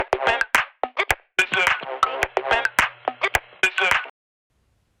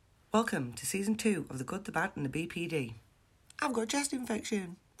Welcome to Season 2 of The Good, The Bad and The BPD. I've got a chest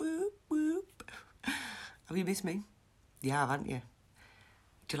infection. Whoop, whoop. Have you missed me? Yeah, haven't you?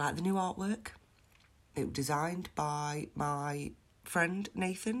 Do you like the new artwork? It was designed by my friend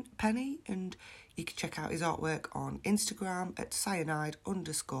Nathan Penny, and you can check out his artwork on Instagram at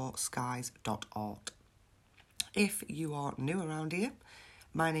cyanide_skies.art. If you are new around here,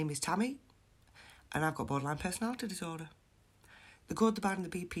 my name is Tammy, and I've got borderline personality disorder. The Good, The Bad and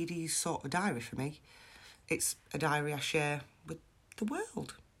The BPD is sort of a diary for me. It's a diary I share with the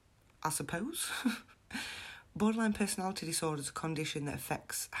world, I suppose. Borderline personality disorder is a condition that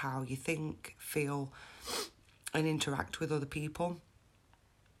affects how you think, feel and interact with other people.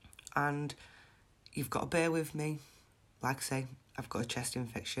 And you've got to bear with me. Like I say, I've got a chest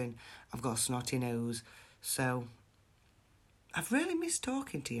infection, I've got a snotty nose, so I've really missed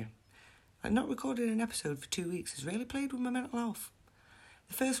talking to you. Like, not recording an episode for 2 weeks has really played with my mental health.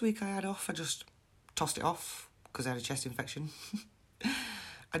 The first week I had off, I just tossed it off because I had a chest infection.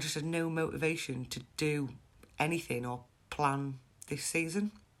 I just had no motivation to do anything or plan this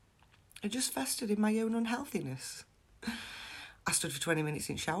season. It just festered in my own unhealthiness. I stood for 20 minutes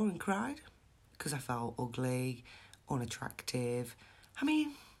in the shower and cried because I felt ugly, unattractive. I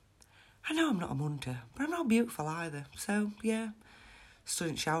mean, I know I'm not a munter, but I'm not beautiful either. So, yeah, stood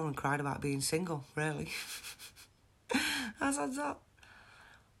in the shower and cried about being single, really. How sad's that?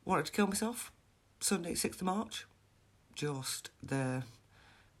 Wanted to kill myself. Sunday, 6th of March. Just the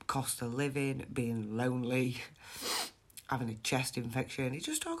cost of living, being lonely, having a chest infection. It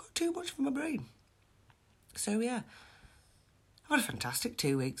just all got too much for my brain. So, yeah, I've had a fantastic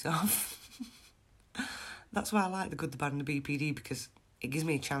 2 weeks off. That's why I like The Good, The Bad and The BPD, because it gives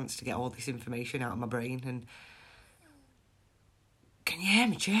me a chance to get all this information out of my brain. And can you hear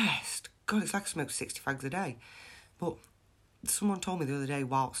my chest? God, it's like I smoke 60 fags a day. But someone told me the other day,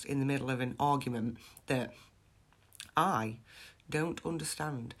 whilst in the middle of an argument, that I don't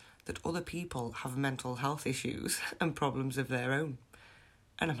understand that other people have mental health issues and problems of their own.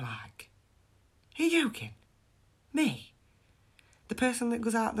 And I'm like, are you joking? Me? The person that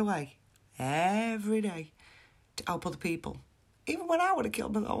goes out of the way every day to help other people, even when I would have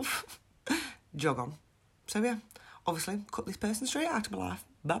killed myself. Jog on. So yeah, obviously cut this person straight out of my life.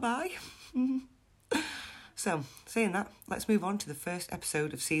 Bye-bye. So, saying that, let's move on to the first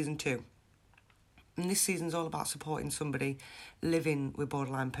episode of Season 2. And this season's all about supporting somebody living with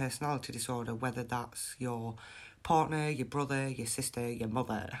borderline personality disorder, whether that's your partner, your brother, your sister, your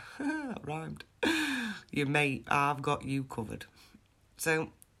mother. That rhymed. Your mate. I've got you covered.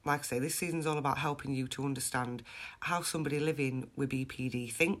 So, like I say, this season's all about helping you to understand how somebody living with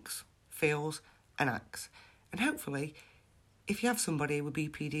BPD thinks, feels and acts. And hopefully, if you have somebody with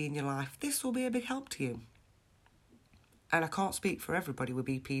BPD in your life, this will be a big help to you. And I can't speak for everybody with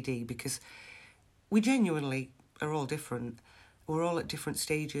BPD because we genuinely are all different. We're all at different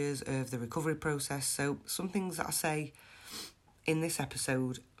stages of the recovery process. So some things that I say in this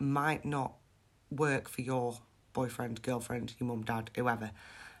episode might not work for your boyfriend, girlfriend, your mum, dad, whoever.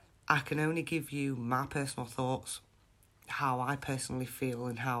 I can only give you my personal thoughts, how I personally feel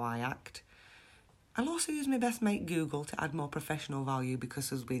and how I act. I'll also use my best mate Google to add more professional value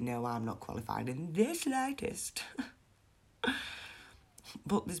because, as we know, I'm not qualified in the slightest.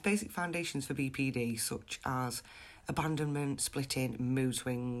 But there's basic foundations for BPD, such as abandonment, splitting, mood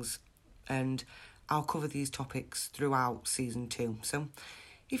swings, and I'll cover these topics throughout Season 2. So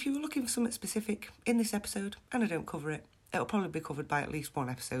if you were looking for something specific in this episode, and I don't cover it, it'll probably be covered by at least one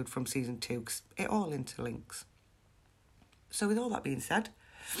episode from Season 2, because it all interlinks. So with all that being said,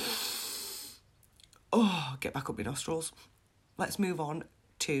 get back up your nostrils. Let's move on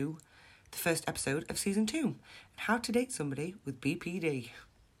to the first episode of Season 2, how to date somebody with BPD.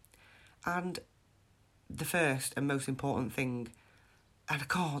 And the first and most important thing, and I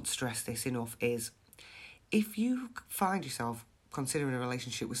can't stress this enough, is if you find yourself considering a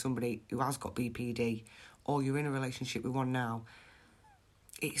relationship with somebody who has got BPD, or you're in a relationship with one now,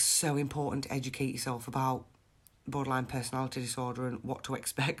 it's so important to educate yourself about borderline personality disorder and what to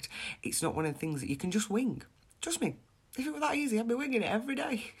expect. It's not one of the things that you can just wing. Trust me, if it were that easy, I'd be winging it every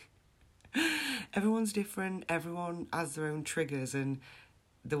day. Everyone's different, everyone has their own triggers and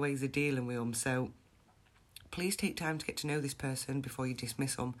the ways of dealing with them, so please take time to get to know this person before you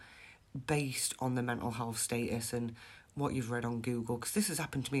dismiss them based on the mental health status and what you've read on Google, because this has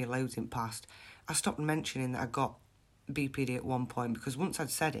happened to me loads in the past. I stopped mentioning that I got BPD at one point because once I'd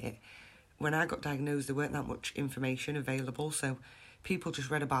said it, when I got diagnosed there weren't that much information available, so people just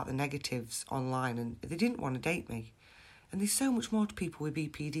read about the negatives online and they didn't want to date me. And there's so much more to people with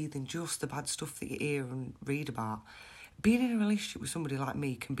BPD than just the bad stuff that you hear and read about. Being in a relationship with somebody like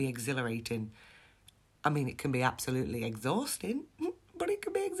me can be exhilarating. I mean, it can be absolutely exhausting, but it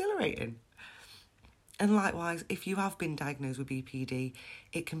can be exhilarating. And likewise, if you have been diagnosed with BPD,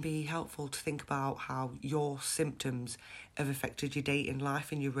 it can be helpful to think about how your symptoms have affected your dating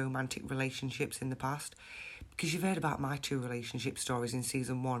life and your romantic relationships in the past. Because you've heard about my 2 relationship stories in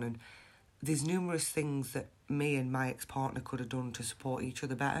season 1, and there's numerous things that me and my ex-partner could have done to support each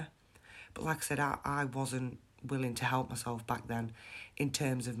other better. But like I said, I wasn't willing to help myself back then in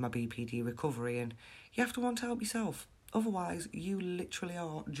terms of my BPD recovery, and you have to want to help yourself. Otherwise, you literally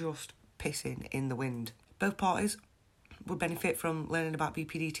are just pissing in the wind. Both parties would benefit from learning about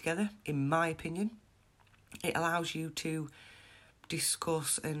BPD together, in my opinion. It allows you to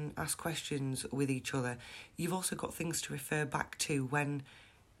discuss and ask questions with each other. You've also got things to refer back to when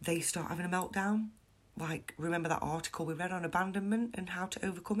they start having a meltdown. Like, remember that article we read on abandonment and how to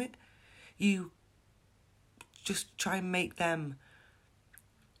overcome it? You just try and make them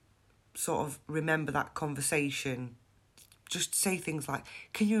sort of remember that conversation. Just say things like,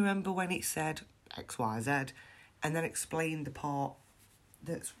 can you remember when it said X, Y, Z? And then explain the part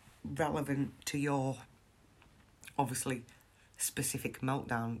that's relevant to your, obviously, specific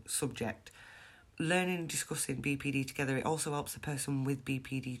meltdown subject. Learning and discussing BPD together, it also helps the person with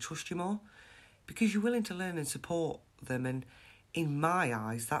BPD trust you more, because you're willing to learn and support them. And in my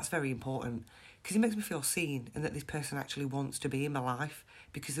eyes, that's very important, because it makes me feel seen and that this person actually wants to be in my life,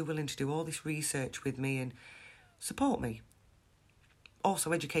 because they're willing to do all this research with me and support me.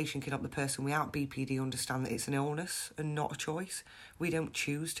 Also, education can help the person without BPD understand that it's an illness and not a choice. We don't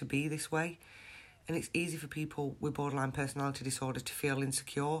choose to be this way. And it's easy for people with borderline personality disorder to feel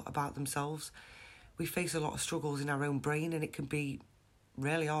insecure about themselves. We face a lot of struggles in our own brain, and it can be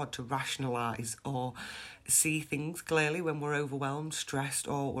really hard to rationalise or see things clearly when we're overwhelmed, stressed,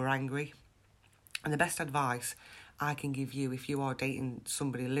 or we're angry. And the best advice I can give you if you are dating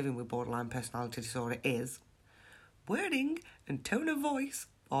somebody living with borderline personality disorder is wording and tone of voice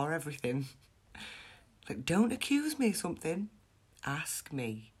are everything. Like, don't accuse me of something, ask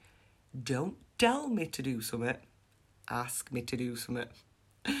me. Don't tell me to do something, ask me to do something.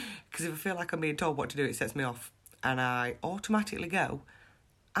 Because if I feel like I'm being told what to do, it sets me off, and I automatically go,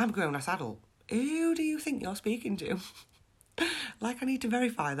 I'm a grown-ass adult. Who do you think you're speaking to? Like, I need to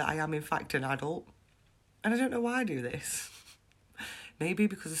verify that I am in fact an adult, and I don't know why I do this. Maybe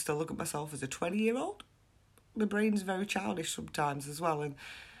because I still look at myself as a 20-year-old. My brain's very childish sometimes as well, and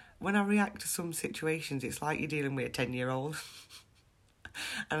when I react to some situations, it's like you're dealing with a 10-year-old.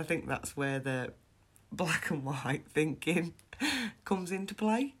 And I think that's where the black and white thinking comes into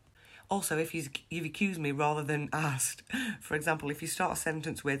play. Also, if you've accused me rather than asked, for example, if you start a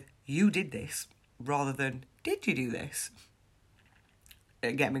sentence with, you did this, rather than, did you do this?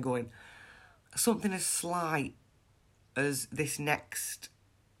 It'll get me going. Something as slight as this next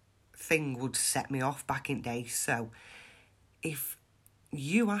thing would set me off back in days. So, if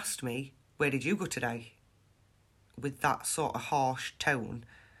you asked me, where did you go today? With that sort of harsh tone,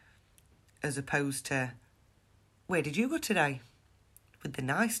 as opposed to, where did you go today? With the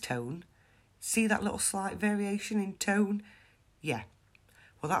nice tone. See that little slight variation in tone? Yeah.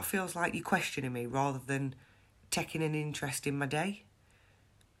 Well, that feels like you're questioning me rather than taking an interest in my day.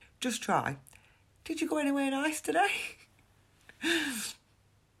 Just try. Did you go anywhere nice today?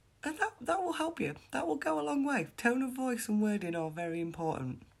 And that will help you. That will go a long way. Tone of voice and wording are very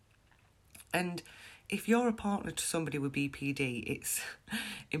important. And if you're a partner to somebody with BPD, it's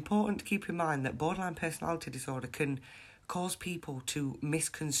important to keep in mind that borderline personality disorder can cause people to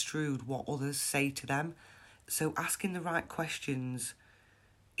misconstrue what others say to them. So asking the right questions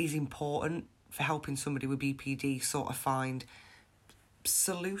is important for helping somebody with BPD sort of find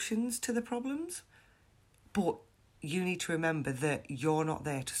solutions to the problems. But you need to remember that you're not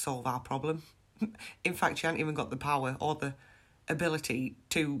there to solve our problem. In fact, you haven't even got the power or the ability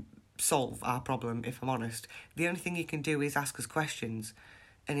to solve our problem, if I'm honest. The only thing you can do is ask us questions,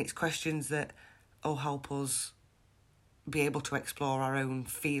 and it's questions that will help us be able to explore our own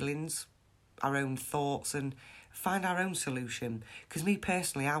feelings, our own thoughts, and find our own solution. Because me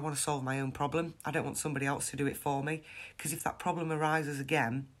personally, I want to solve my own problem. I don't want somebody else to do it for me, because if that problem arises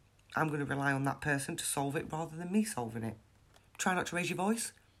again, I'm going to rely on that person to solve it rather than me solving it. Try not to raise your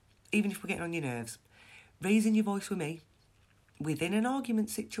voice, even if we're getting on your nerves. Raising your voice with me within an argument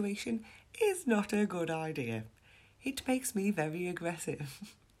situation is not a good idea. It makes me very aggressive.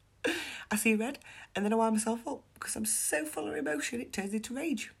 I see red and then I wind myself up because I'm so full of emotion it turns into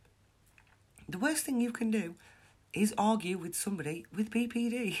rage. The worst thing you can do is argue with somebody with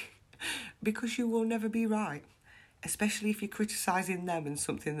BPD because you will never be right, especially if you're criticising them and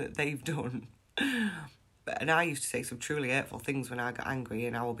something that they've done. And I used to say some truly hurtful things when I got angry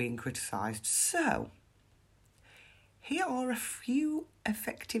and I was being criticised. So, here are a few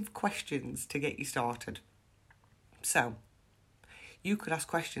effective questions to get you started. So, you could ask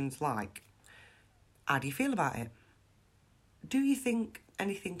questions like, how do you feel about it? Do you think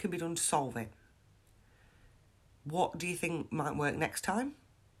anything can be done to solve it? What do you think might work next time?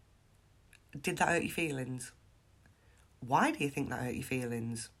 Did that hurt your feelings? Why do you think that hurt your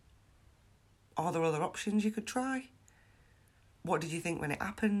feelings? Are there other options you could try? What did you think when it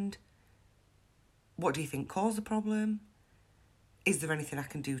happened? What do you think caused the problem? Is there anything I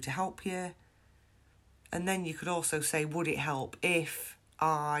can do to help you? And then you could also say, would it help if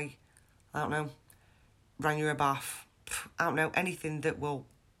I don't know, rang you a bath? I don't know, anything that will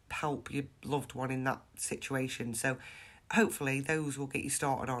help your loved one in that situation. So hopefully those will get you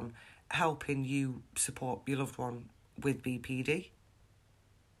started on helping you support your loved one with BPD.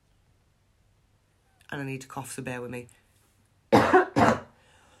 And I need to cough, so bear with me.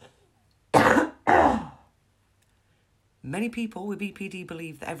 Many people with BPD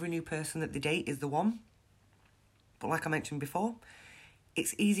believe that every new person that they date is the one. But like I mentioned before,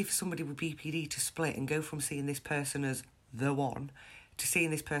 it's easy for somebody with BPD to split and go from seeing this person as the one to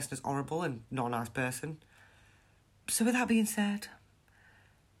seeing this person as horrible and not a nice person. So with that being said,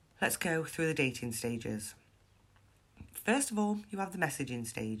 let's go through the dating stages. First of all, you have the messaging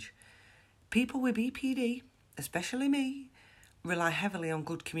stage. People with BPD, especially me, rely heavily on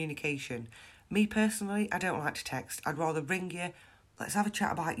good communication. Me personally, I don't like to text. I'd rather ring you, let's have a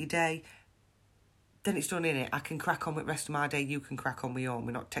chat about your day, then it's done, innit? I can crack on with the rest of my day, you can crack on with your own.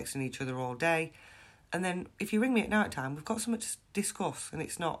 We're not texting each other all day. And then if you ring me at night time, we've got something to discuss and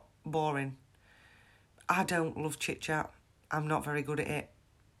it's not boring. I don't love chit-chat. I'm not very good at it.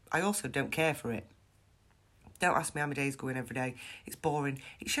 I also don't care for it. Don't ask me how my day's going every day. It's boring.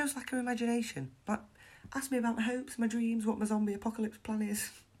 It shows lack of imagination. But ask me about my hopes, my dreams, what my zombie apocalypse plan is.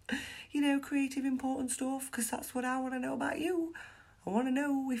 You know, creative, important stuff, because that's what I want to know about you. I want to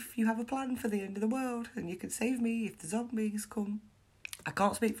know if you have a plan for the end of the world and you can save me if the zombies come. I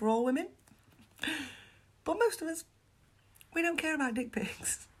can't speak for all women, but most of us, we don't care about dick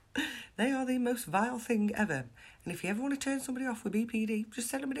pics. They are the most vile thing ever. And if you ever want to turn somebody off with BPD, just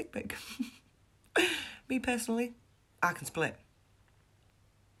send them a dick pic. Me personally, I can split.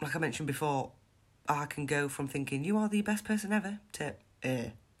 Like I mentioned before, I can go from thinking you are the best person ever to,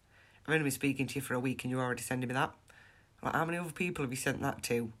 I've only been speaking to you for a week and you're already sending me that. Like, how many other people have you sent that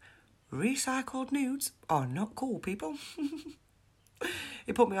to? Recycled nudes are not cool, people.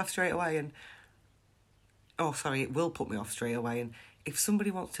 It put me off straight away and... it will put me off straight away. And if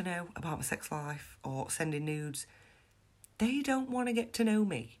somebody wants to know about my sex life or sending nudes, they don't want to get to know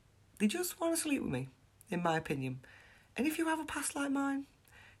me. They just want to sleep with me, in my opinion. And if you have a past like mine,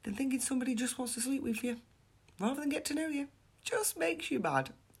 then thinking somebody just wants to sleep with you, rather than get to know you, just makes you mad.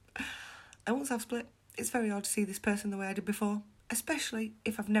 And once I've split, it's very hard to see this person the way I did before, especially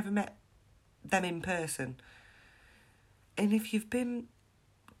if I've never met them in person. And if you've been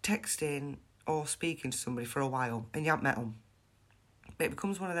texting or speaking to somebody for a while and you haven't met them, it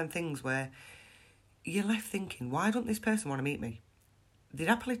becomes one of them things where you're left thinking, why don't this person want to meet me? They'd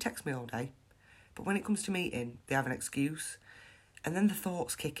happily text me all day, but when it comes to meeting, they have an excuse. And then the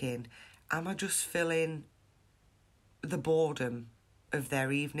thoughts kick in. Am I just filling the boredom of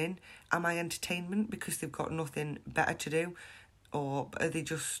their evening? Am I entertainment because they've got nothing better to do? Or are they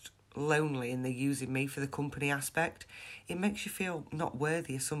just lonely and they're using me for the company aspect? It makes you feel not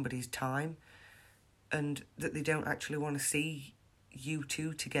worthy of somebody's time and that they don't actually want to see you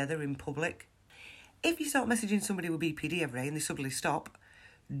two together in public. If you start messaging somebody with BPD every day and they suddenly stop,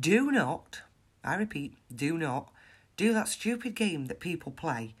 do not, I repeat, do not do that stupid game that people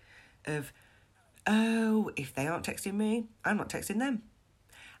play of, oh, if they aren't texting me, I'm not texting them.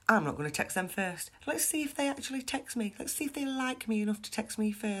 I'm not going to text them first. Let's see if they actually text me. Let's see if they like me enough to text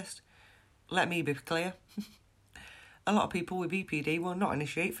me first. Let me be clear. A lot of people with BPD will not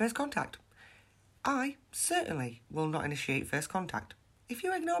initiate first contact. I certainly will not initiate first contact. If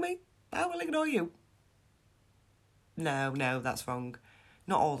you ignore me, I will ignore you. No, that's wrong.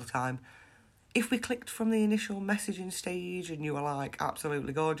 Not all the time. If we clicked from the initial messaging stage and you were like,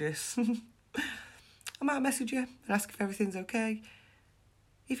 absolutely gorgeous, I might message you and ask if everything's okay.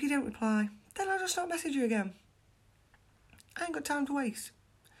 If you don't reply, then I'll just not message you again. I ain't got time to waste.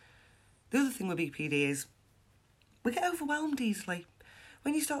 The other thing with BPD is we get overwhelmed easily.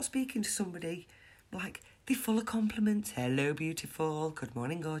 When you start speaking to somebody, like, they're full of compliments. Hello, beautiful. Good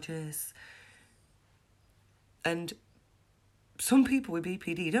morning, gorgeous. And some people with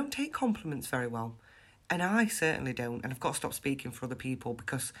BPD don't take compliments very well. And I certainly don't, and I've got to stop speaking for other people,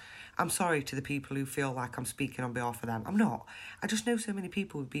 because I'm sorry to the people who feel like I'm speaking on behalf of them. I'm not. I just know so many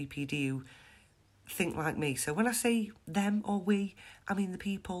people with BPD who think like me. So when I say them or we, I mean the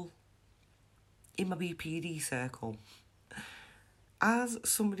people in my BPD circle. As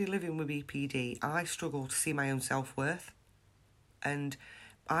somebody living with BPD, I struggle to see my own self-worth, and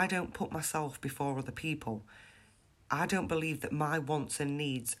I don't put myself before other people. I don't believe that my wants and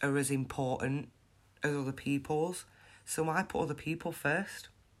needs are as important as other people's, so I put other people first.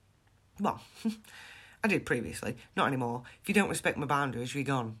 Well, I did previously, not anymore. If you don't respect my boundaries, you're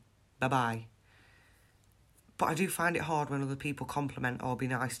gone. Bye-bye. But I do find it hard when other people compliment or be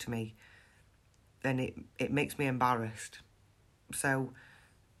nice to me. Then it makes me embarrassed. So,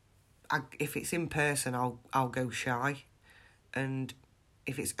 if it's in person, I'll go shy. And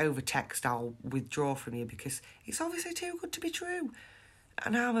if it's over text, I'll withdraw from you, because it's obviously too good to be true.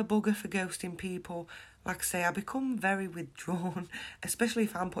 And I'm a bugger for ghosting people. Like I say, I become very withdrawn, especially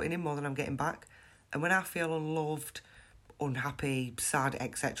if I'm putting in more than I'm getting back. And when I feel unloved, unhappy, sad,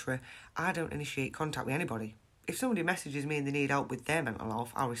 etc., I don't initiate contact with anybody. If somebody messages me and they need help with their mental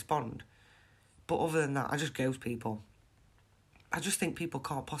health, I'll respond. But other than that, I just ghost people. I just think people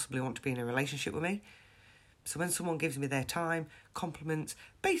can't possibly want to be in a relationship with me. So when someone gives me their time, compliments,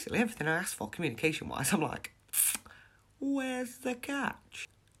 basically everything I ask for communication-wise, I'm like, where's the catch?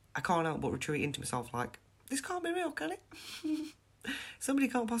 I can't help but retreat into myself like, this can't be real, can it? Somebody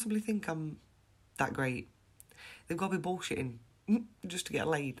can't possibly think I'm that great. They've got to be bullshitting just to get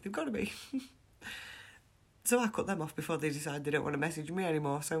laid. They've got to be. So I cut them off before they decide they don't want to message me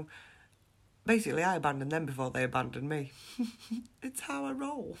anymore. So basically I abandoned them before they abandoned me. It's how I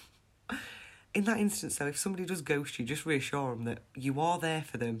roll. In that instance, though, if somebody does ghost you, just reassure them that you are there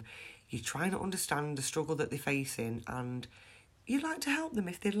for them. You're trying to understand the struggle that they're facing, and you'd like to help them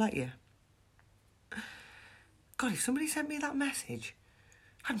if they'd let you. God, if somebody sent me that message,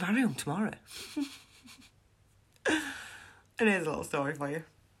 I'd marry them tomorrow. And here's a little story for you.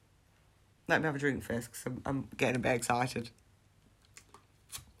 Let me have a drink first, because I'm getting a bit excited.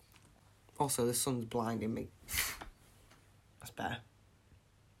 Also, the sun's blinding me. That's better.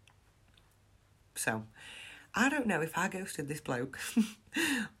 So, I don't know if I ghosted this bloke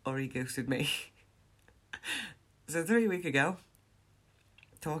or he ghosted me. So 3 weeks ago,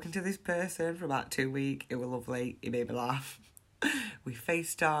 talking to this person for about 2 weeks, it was lovely, he made me laugh. We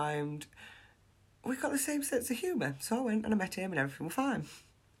FaceTimed. We got the same sense of humour, so I went and I met him and everything was fine.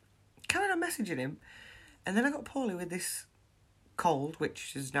 Carried on messaging him, and then I got poorly with this cold,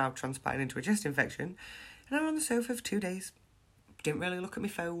 which has now transpired into a chest infection, and I was on the sofa for 2 days. Didn't really look at my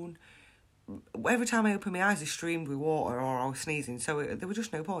phone. Every time I opened my eyes, they streamed with water or I was sneezing, so there was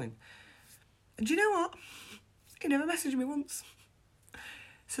just no point. And do you know what? He never messaged me once.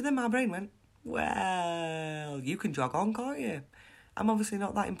 So then my brain went, well, you can jog on, can't you? I'm obviously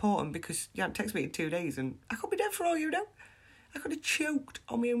not that important because you hadn't texted me in 2 days and I could be dead for all you know. I could have choked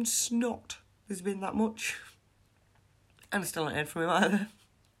on my own snot. There's been that much. And I still haven't heard from him either.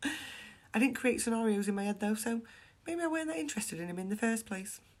 I didn't create scenarios in my head though, so maybe I weren't that interested in him in the first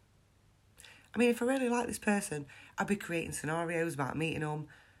place. I mean, if I really like this person, I'd be creating scenarios about meeting them.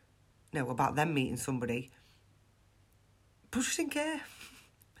 No, about them meeting somebody. But I just didn't care.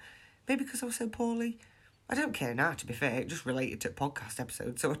 Maybe because I was so poorly. I don't care now, to be fair. It just related to a podcast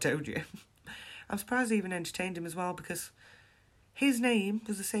episode, so I told you. I'm surprised I even entertained him as well, because his name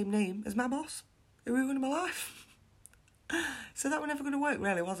was the same name as my boss, who ruined my life. So that was never going to work,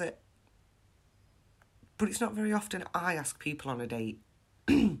 really, was it? But it's not very often I ask people on a date.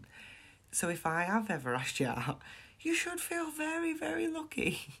 So if I have ever asked you out, you should feel very, very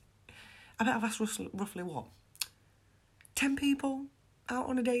lucky. I bet I've asked roughly what? 10 people out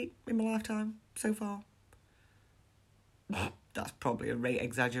on a date in my lifetime so far. That's probably a rate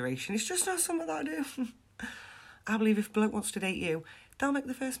exaggeration. It's just not something that I do. I believe if a bloke wants to date you, they'll make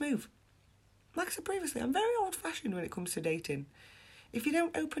the first move. Like I said previously, I'm very old-fashioned when it comes to dating. If you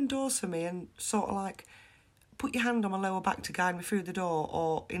don't open doors for me and sort of like put your hand on my lower back to guide me through the door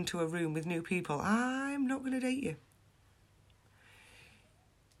or into a room with new people, I'm not going to date you.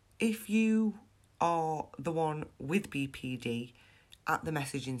 If you are the one with BPD at the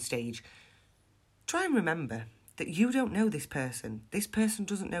messaging stage, try and remember that you don't know this person. This person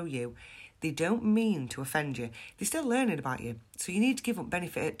doesn't know you. They don't mean to offend you. They're still learning about you. So you need to give up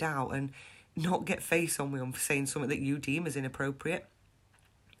benefit of doubt and not get face on with them for saying something that you deem as inappropriate.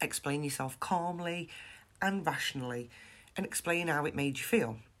 Explain yourself calmly and rationally and explain how it made you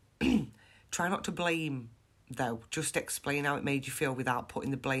feel. Try not to blame, though. Just explain how it made you feel without putting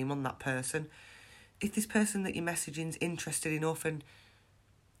the blame on that person. If this person that you're messaging is interested enough and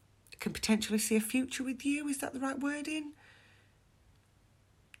can potentially see a future with you. Is that the right wording?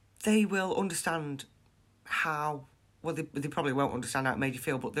 They will understand how, well, they probably won't understand how it made you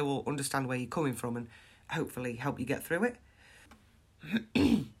feel, but they will understand where you're coming from and hopefully help you get through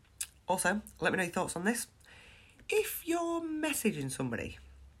it. Also, let me know your thoughts on this. If you're messaging somebody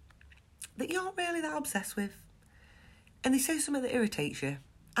that you're not really that obsessed with and they say something that irritates you,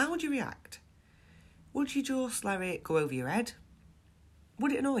 how would you react? Would you just let it go over your head?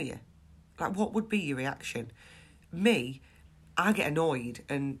 Would it annoy you? Like, what would be your reaction? Me, I get annoyed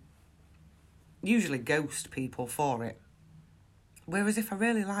and usually ghost people for it. Whereas if I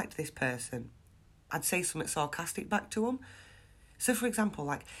really liked this person, I'd say something sarcastic back to them. So, for example,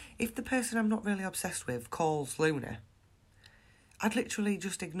 like, if the person I'm not really obsessed with calls Luna, I'd literally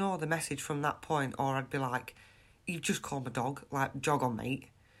just ignore the message from that point, or I'd be like, you've just called my dog, like, jog on, mate.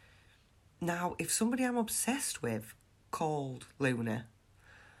 Now, if somebody I'm obsessed with called Luna,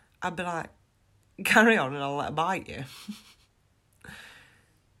 I'd be like, carry on and I'll let her bite you.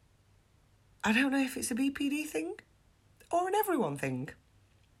 I don't know if it's a BPD thing or an everyone thing.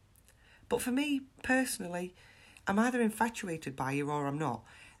 But for me, personally, I'm either infatuated by you or I'm not.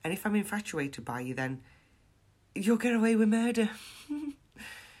 And if I'm infatuated by you, then you'll get away with murder.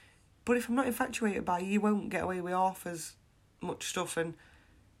 But if I'm not infatuated by you, you won't get away with half as much stuff, and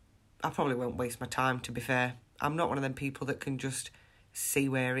I probably won't waste my time, to be fair. I'm not one of them people that can just see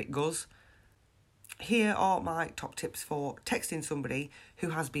where it goes. Here are my top tips for texting somebody who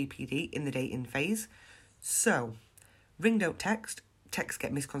has BPD in the dating phase. So, ring, don't text. Texts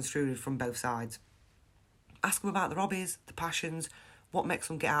get misconstrued from both sides. Ask them about their hobbies, their passions, what makes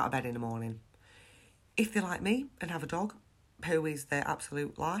them get out of bed in the morning. If they like me and have a dog, who is their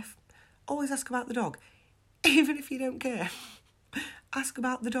absolute life, always ask about the dog. Even if you don't care. Ask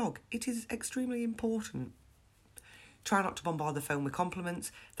about the dog. It is extremely important. Try not to bombard the phone with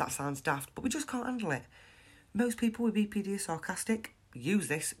compliments. That sounds daft, but we just can't handle it. Most people with BPD are sarcastic. Use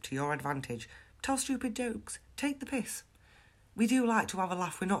this to your advantage. Tell stupid jokes. Take the piss. We do like to have a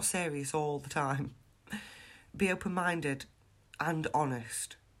laugh. We're not serious all the time. Be open-minded and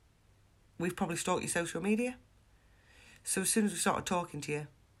honest. We've probably stalked your social media. So as soon as we started talking to you,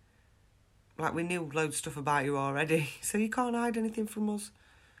 like, we knew loads of stuff about you already. So you can't hide anything from us.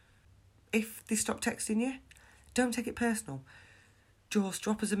 If they stop texting you, don't take it personal. Just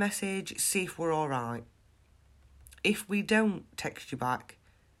drop us a message, see if we're all right. If we don't text you back,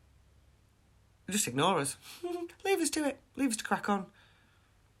 just ignore us. Leave us to it. Leave us to crack on.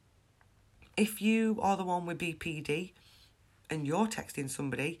 If you are the one with BPD and you're texting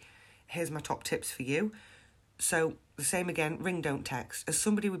somebody, here's my top tips for you. So, the same again, ring, don't text. As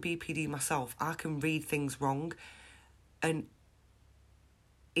somebody with BPD myself, I can read things wrong, and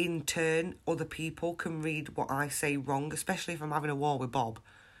in turn, other people can read what I say wrong, especially if I'm having a war with Bob.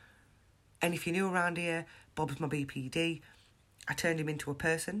 And if you're new around here, Bob's my BPD. I turned him into a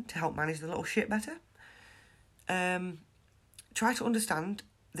person to help manage the little shit better. Try to understand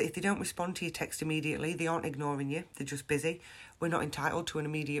that if they don't respond to your text immediately, they aren't ignoring you, they're just busy. We're not entitled to an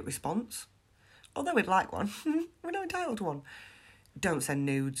immediate response. Although we'd like one, we're not entitled to one. Don't send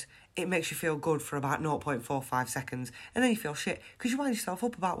nudes. It makes you feel good for about 0.45 seconds, and then you feel shit because you wind yourself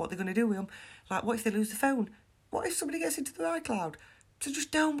up about what they're going to do with them. Like, what if they lose the phone? What if somebody gets into their iCloud? So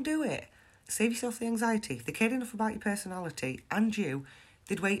just don't do it. Save yourself the anxiety. If they cared enough about your personality and you,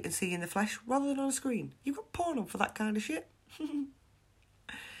 they'd wait and see you in the flesh rather than on a screen. You've got porn on for that kind of shit.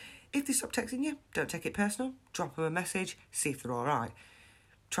 If they stop texting you, don't take it personal. Drop them a message, see if they're all right.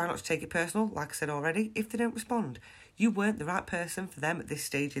 Try not to take it personal, like I said already, if they don't respond. You weren't the right person for them at this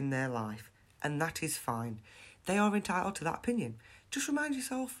stage in their life, and that is fine. They are entitled to that opinion. Just remind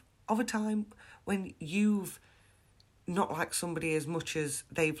yourself of a time when you've not liked somebody as much as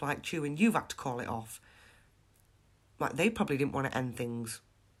they've liked you and you've had to call it off. Like, they probably didn't want to end things.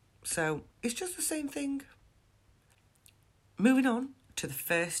 So, it's just the same thing. Moving on to the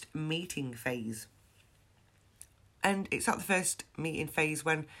first meeting phase. And it's at the first meeting phase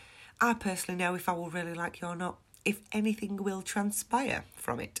when I personally know if I will really like you or not, if anything will transpire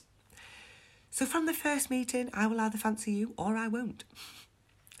from it. So from the first meeting, I will either fancy you or I won't.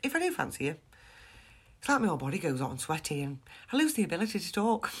 If I do fancy you, it's like my whole body goes on sweaty and I lose the ability to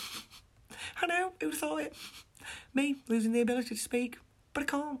talk. I know, who thought it? Me, losing the ability to speak, but I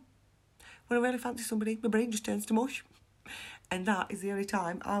can't. When I really fancy somebody, my brain just turns to mush. And that is the only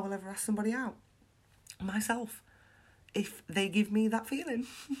time I will ever ask somebody out. Myself. If they give me that feeling.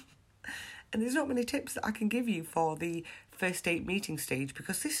 And there's not many tips that I can give you for the first date meeting stage,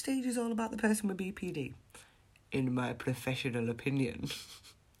 because this stage is all about the person with BPD, in my professional opinion.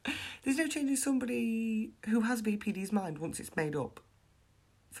 There's no changing somebody who has BPD's mind once it's made up.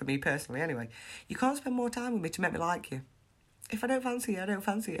 for me personally anyway. You can't spend more time with me to make me like you. If I don't fancy you, I don't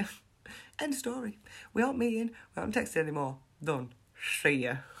fancy you. End story. We aren't meeting, we aren't texting anymore. Done. See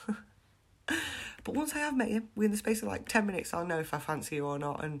ya. But once I have met you, within the space of like 10 minutes, I'll know if I fancy you or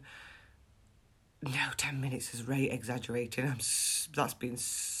not. And no, 10 minutes is rate exaggerating. That's been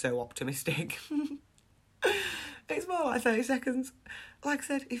so optimistic. It's more like 30 seconds. Like I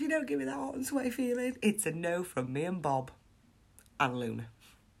said, if you don't give me that hot and sweaty feeling, it's a no from me and Bob. And Luna.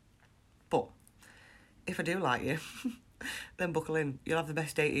 But if I do like you, then buckle in. You'll have the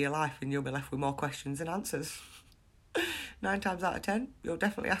best date of your life and you'll be left with more questions than answers. 9 times out of 10, you'll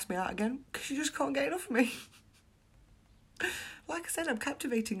definitely ask me out again because you just can't get enough of me. Like I said, I'm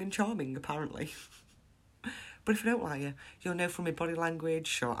captivating and charming, apparently. But if I don't like you, you'll know from my body language,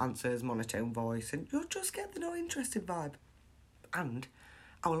 short answers, monotone voice, and you'll just get the not interested vibe. And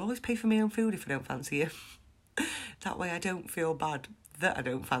I will always pay for my own food if I don't fancy you. That way I don't feel bad that I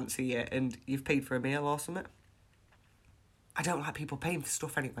don't fancy you and you've paid for a meal or something. I don't like people paying for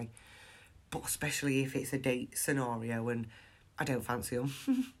stuff anyway, but especially if it's a date scenario and I don't fancy them.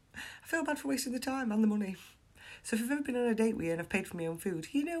 I feel bad for wasting the time and the money. So if I've ever been on a date with you and I've paid for my own food,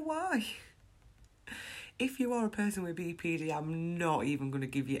 you know why. If you are a person with BPD, I'm not even going to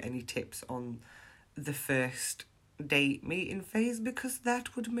give you any tips on the first date meeting phase because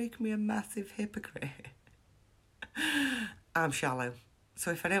that would make me a massive hypocrite. I'm shallow,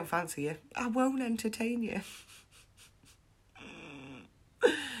 so if I don't fancy you, I won't entertain you.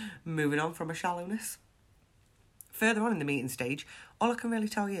 Moving on from a shallowness. Further on in the meeting stage, all I can really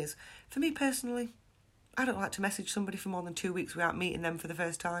tell you is, for me personally, I don't like to message somebody for more than 2 weeks without meeting them for the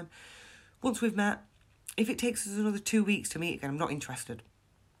first time. Once we've met, if it takes us another 2 weeks to meet again, I'm not interested.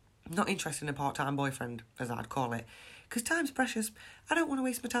 I'm not interested in a part-time boyfriend, as I'd call it, because time's precious. I don't want to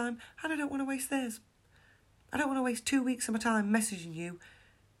waste my time, and I don't want to waste theirs. I don't want to waste 2 weeks of my time messaging you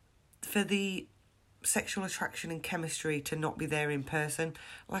for the sexual attraction and chemistry to not be there in person.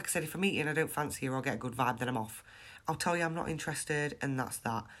 Like I said, if I'm meeting, I don't fancy you or get a good vibe, then I'm off. I'll tell you I'm not interested, and that's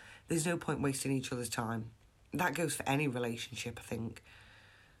that. There's no point wasting each other's time. That goes for any relationship, I think.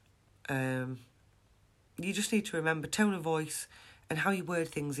 You just need to remember tone of voice and how you word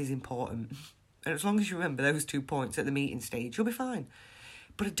things is important. And as long as you remember those 2 points at the meeting stage, you'll be fine.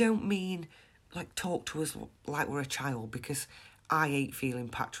 But I don't mean, like, talk to us like we're a child, because I hate feeling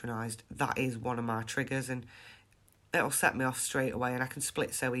patronised. That is one of my triggers, and it'll set me off straight away, and I can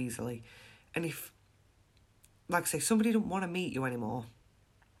split so easily. And if, like I say, somebody don't want to meet you anymore,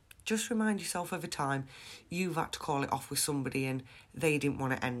 just remind yourself of a time you've had to call it off with somebody and they didn't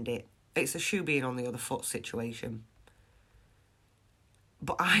want to end it. It's a shoe being on the other foot situation.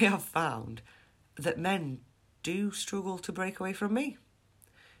 But I have found that men do struggle to break away from me,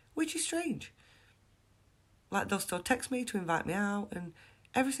 which is strange. Like, they'll still text me to invite me out, and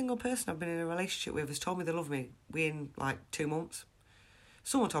every single person I've been in a relationship with has told me they love me within, like, 2 months.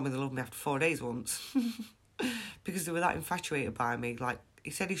 Someone told me they loved me after 4 days once, because they were that infatuated by me. Like, he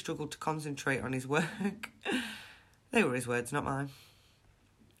said he struggled to concentrate on his work. They were his words, not mine.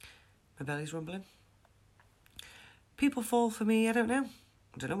 My belly's rumbling. People fall for me, I don't know.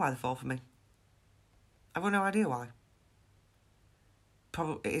 I don't know why they fall for me. I've got no idea why.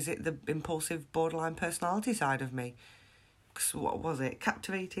 Probably, is it the impulsive, borderline personality side of me? Because what was it?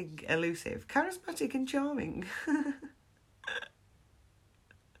 Captivating, elusive, charismatic and charming.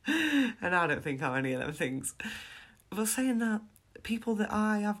 And I don't think I'm any of them things. But saying that, people that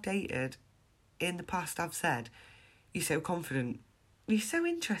I have dated in the past have said, you're so confident, you're so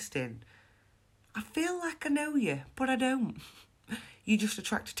interesting, I feel like I know you, but I don't. You just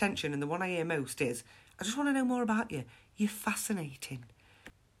attract attention, and the one I hear most is, I just want to know more about you. You're fascinating.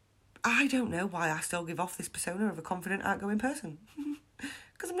 I don't know why I still give off this persona of a confident, outgoing person.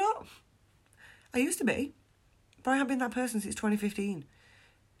 Because I'm not. I used to be, but I haven't been that person since 2015.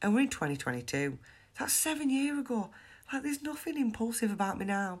 And we're in 2022. That's 7 years ago. Like, there's nothing impulsive about me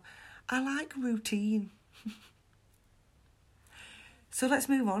now. I like routine. So let's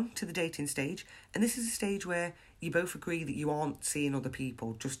move on to the dating stage. And this is a stage where you both agree that you aren't seeing other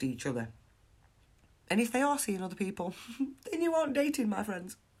people, just each other. And if they are seeing other people, then you aren't dating, my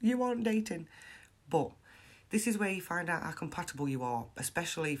friends. You aren't dating. But this is where you find out how compatible you are,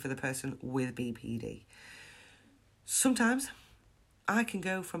 especially for the person with BPD. Sometimes I can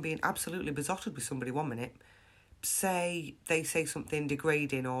go from being absolutely besotted with somebody 1 minute, say they say something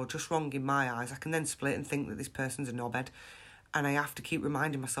degrading or just wrong in my eyes, I can then split and think that this person's a knobhead, and I have to keep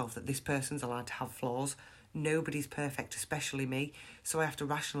reminding myself that this person's allowed to have flaws. Nobody's perfect, especially me, so I have to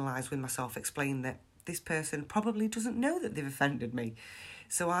rationalise with myself, explain that this person probably doesn't know that they've offended me.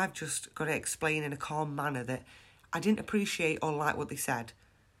 So I've just got to explain in a calm manner that I didn't appreciate or like what they said,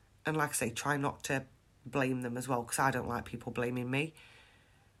 And like I say, try not to blame them as well, because I don't like people blaming me.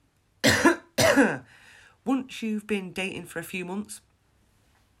 Once you've been dating for a few months,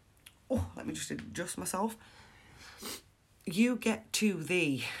 let me just adjust myself. You get to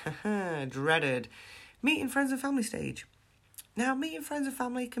the dreaded meeting friends and family stage. Now, meeting friends and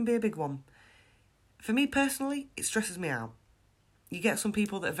family can be a big one. For me personally, it stresses me out. You get some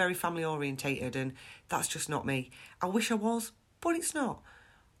people that are very family orientated, and that's just not me. I wish I was, but it's not.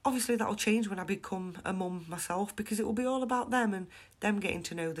 Obviously, that'll change when I become a mum myself, because it will be all about them and them getting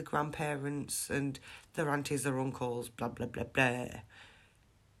to know the grandparents and their aunties, their uncles, blah, blah, blah, blah.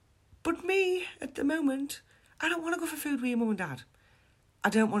 But me, at the moment, I don't want to go for food with your mum and dad.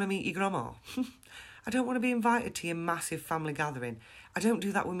 I don't want to meet your grandma. I don't want to be invited to your massive family gathering. I don't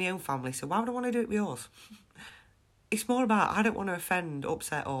do that with my own family, so why would I want to do it with yours? It's more about I don't want to offend,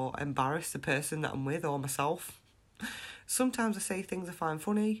 upset or embarrass the person that I'm with or myself. Sometimes I say things I find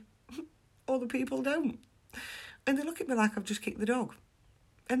funny, other people don't. And they look at me like I've just kicked the dog.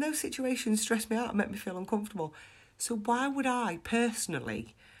 And those situations stress me out and make me feel uncomfortable. So why would I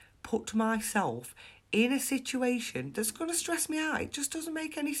personally put myself in a situation that's going to stress me out? It just doesn't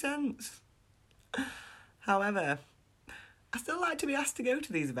make any sense. However, I still like to be asked to go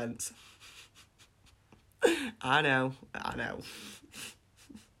to these events. I know.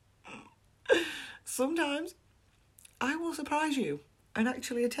 Sometimes I will surprise you and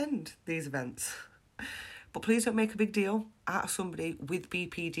actually attend these events. But please don't make a big deal out of somebody with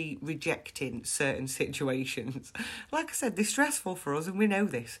BPD rejecting certain situations. Like I said, they're stressful for us and we know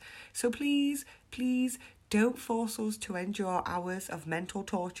this. So please don't force us to endure hours of mental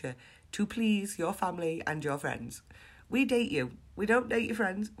torture to please your family and your friends. We date you. We don't date your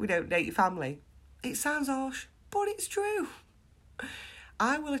friends. We don't date your family. It sounds harsh, but it's true.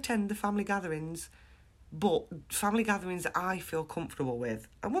 I will attend the family gatherings, but family gatherings that I feel comfortable with.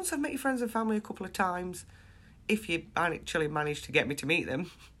 And once I've met your friends and family a couple of times, if you actually manage to get me to meet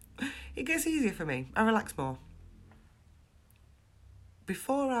them, it gets easier for me. I relax more.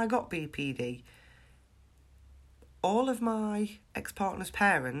 Before I got BPD, all of my ex-partner's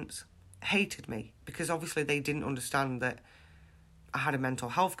parents hated me because obviously they didn't understand that I had a mental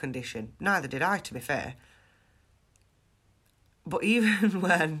health condition. Neither did I, to be fair. But even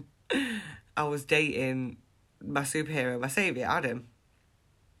when I was dating my superhero, my saviour, Adam,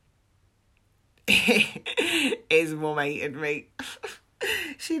 his mum hated me.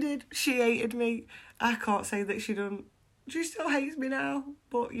 She did. She hated me. I can't say that she didn't. She still hates me now.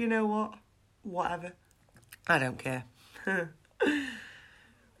 But you know what? Whatever. I don't care.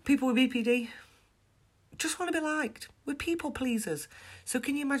 People with BPD just want to be liked. We're people pleasers. So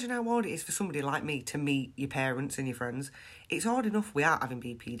can you imagine how hard it is for somebody like me to meet your parents and your friends? It's hard enough without having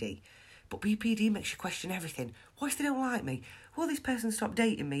BPD. But BPD makes you question everything. What if they don't like me? Will this person stop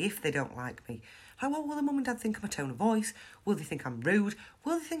dating me if they don't like me? Like, what will the mum and dad think of my tone of voice? Will they think I'm rude?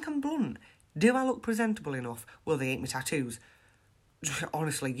 Will they think I'm blunt? Do I look presentable enough? Will they hate my tattoos?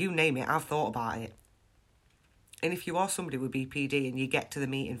 Honestly, you name it, I've thought about it. And if you are somebody with BPD and you get to the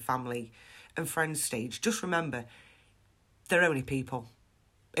meeting family and friends stage, just remember, they're only people.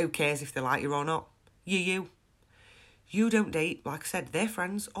 Who cares if they like you or not? You. You don't date, like I said, their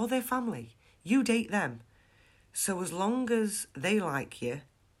friends or their family. You date them. So as long as they like you,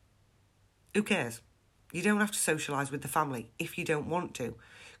 who cares? You don't have to socialise with the family if you don't want to.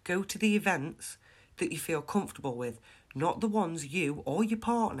 Go to the events that you feel comfortable with, not the ones you or your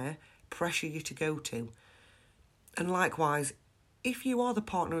partner pressure you to go to. And likewise, if you are the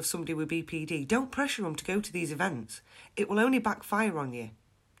partner of somebody with BPD, don't pressure them to go to these events. It will only backfire on you.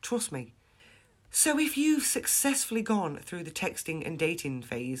 Trust me. So if you've successfully gone through the texting and dating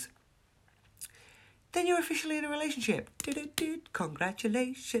phase, then you're officially in a relationship.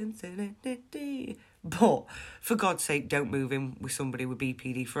 Congratulations. But, for God's sake, don't move in with somebody with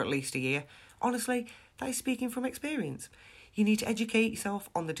BPD for at least a year. Honestly, that is speaking from experience. You need to educate yourself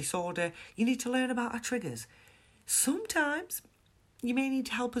on the disorder. You need to learn about our triggers. Sometimes you may need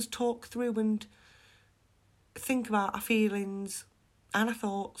to help us talk through and think about our feelings and our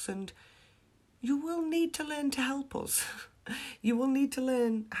thoughts, and you will need to learn to help us. You will need to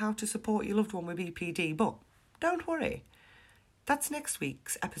learn how to support your loved one with BPD, but don't worry. That's next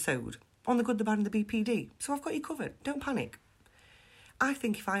week's episode on the good, the bad and the BPD, so I've got you covered. Don't panic. I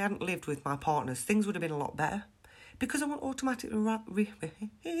think if I hadn't lived with my partners, things would have been a lot better, because I wouldn't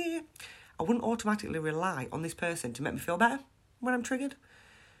automatically rely on this person to make me feel better when I'm triggered,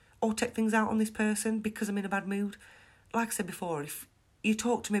 or take things out on this person because I'm in a bad mood. Like I said before, if you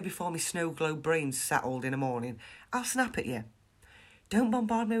talk to me before my snow globe brain's settled in the morning, I'll snap at you. Don't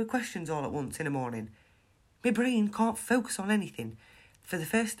bombard me with questions all at once in the morning. My brain can't focus on anything. for the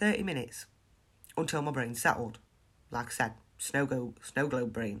first 30 minutes until my brain settled. Like I said, snow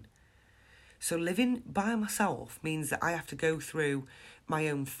globe brain. So living by myself means that I have to go through my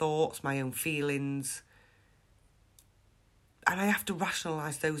own thoughts, my own feelings, and I have to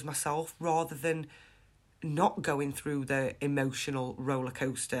rationalise those myself rather than not going through the emotional roller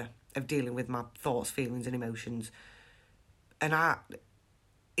coaster of dealing with my thoughts, feelings and emotions. And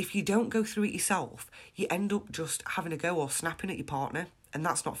if you don't go through it yourself, you end up just having a go or snapping at your partner, and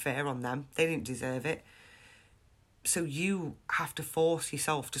that's not fair on them. They didn't deserve it. So you have to force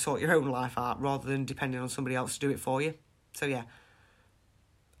yourself to sort your own life out rather than depending on somebody else to do it for you. So yeah,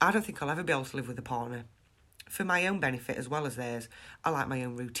 I don't think I'll ever be able to live with a partner. For my own benefit as well as theirs. I like my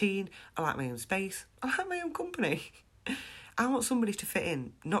own routine. I like my own space. I like my own company. I want somebody to fit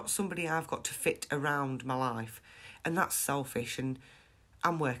in, not somebody I've got to fit around my life. And that's selfish, and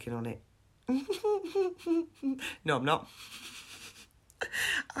I'm working on it. No, I'm not.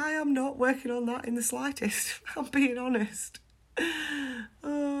 I am not working on that in the slightest. I'm being honest.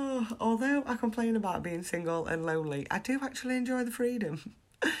 Although I complain about being single and lonely, I do actually enjoy the freedom.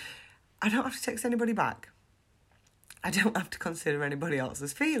 I don't have to text anybody back. I don't have to consider anybody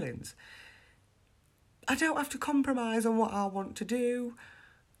else's feelings. I don't have to compromise on what I want to do.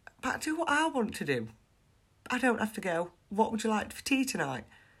 But I do what I want to do. I don't have to go, what would you like for tea tonight?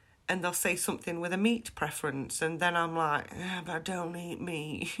 And they'll say something with a meat preference, and then I'm like, yeah, but I don't eat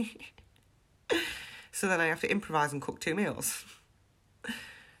meat. So then I have to improvise and cook 2 meals.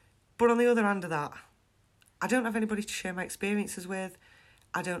 But on the other hand of that, I don't have anybody to share my experiences with.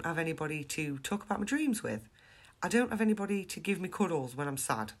 I don't have anybody to talk about my dreams with. I don't have anybody to give me cuddles when I'm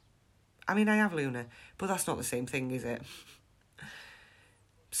sad. I mean, I have Luna, but that's not the same thing, is it?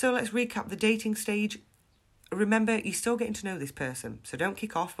 So let's recap the dating stage. Remember, you're still getting to know this person, so don't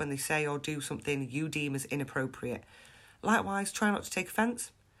kick off when they say or do something you deem as inappropriate. Likewise, try not to take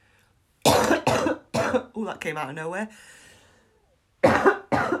offence. Oh, that came out of nowhere.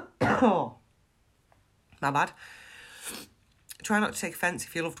 Oh, my bad. Try not to take offence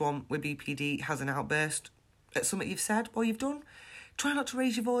if your loved one with BPD has an outburst at something you've said or you've done. Try not to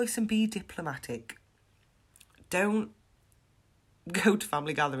raise your voice and be diplomatic. Don't go to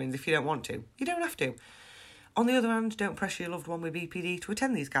family gatherings if you don't want to. You don't have to. On the other hand, don't pressure your loved one with BPD to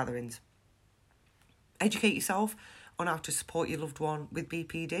attend these gatherings. Educate yourself on how to support your loved one with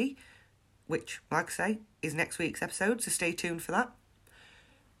BPD, which, like I say, is next week's episode, so stay tuned for that.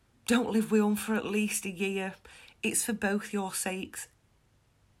 Don't live with them for at least a year. It's for both your sakes.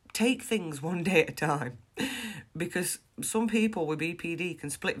 Take things one day at a time, because some people with BPD can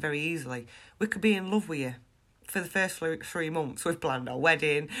split very easily. We could be in love with you for the first 3 months. We've planned our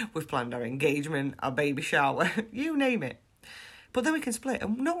wedding, we've planned our engagement, our baby shower, you name it. But then we can split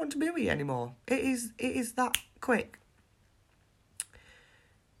and not want to be with you anymore. It is that quick.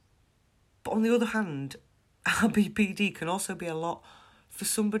 But on the other hand, our BPD can also be a lot for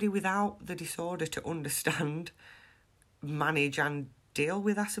somebody without the disorder to understand, manage and deal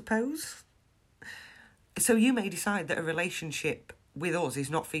with, I suppose. So you may decide that a relationship with us is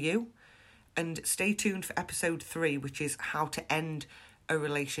not for you. And stay tuned for episode 3, which is how to end a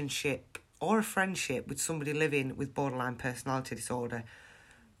relationship or a friendship with somebody living with borderline personality disorder.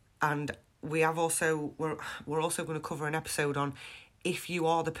 And we're also going to cover an episode on, if you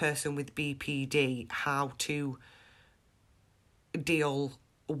are the person with BPD, how to deal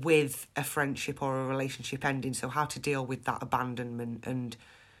with a friendship or a relationship ending. So how to deal with that abandonment and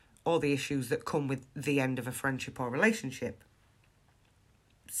all the issues that come with the end of a friendship or relationship.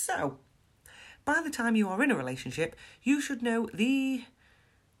 So, by the time you are in a relationship, you should know a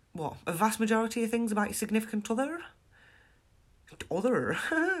vast majority of things about your significant other. That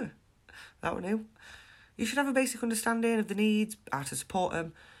one new. You should have a basic understanding of the needs, how to support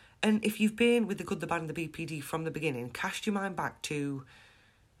them. And if you've been with the good, the bad and the BPD from the beginning, cast your mind back to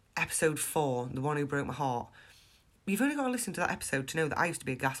episode 4, the one who broke my heart. You've only got to listen to that episode to know that I used to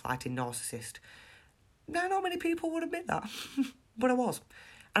be a gaslighting narcissist. Now, not many people would admit that, but I was.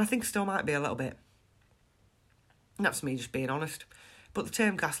 And I think still might be a little bit. And that's me just being honest. But the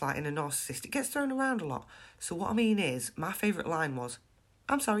term gaslighting and narcissist, it gets thrown around a lot. So what I mean is, my favourite line was,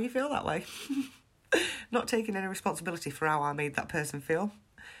 I'm sorry you feel that way. Not taking any responsibility for how I made that person feel.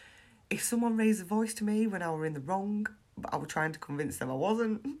 If someone raised a voice to me when I were in the wrong, but I was trying to convince them I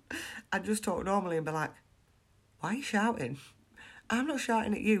wasn't, I'd just talk normally and be like, why are you shouting? I'm not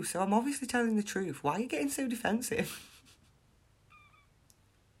shouting at you, so I'm obviously telling the truth. Why are you getting so defensive?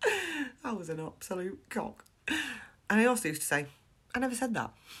 I was an absolute cock. And I also used to say, I never said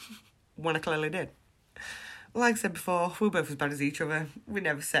that, when I clearly did. Like I said before, we're both as bad as each other. We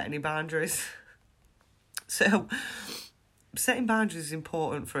never set any boundaries. So, Setting boundaries is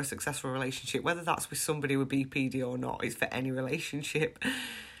important for a successful relationship, whether that's with somebody with BPD or not. It's for any relationship.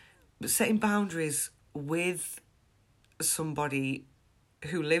 But setting boundaries with somebody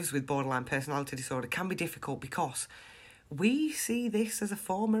who lives with borderline personality disorder can be difficult because we see this as a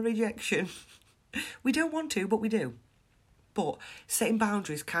form of rejection. We don't want to, but we do. But setting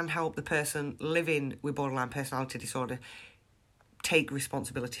boundaries can help the person living with borderline personality disorder take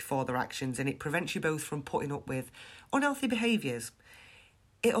responsibility for their actions, and it prevents you both from putting up with unhealthy behaviours.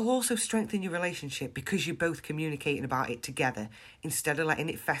 It'll also strengthen your relationship because you're both communicating about it together instead of letting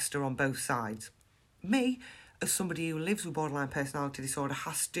it fester on both sides. Me, as somebody who lives with borderline personality disorder,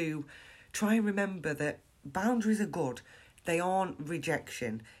 has to try and remember that boundaries are good. They aren't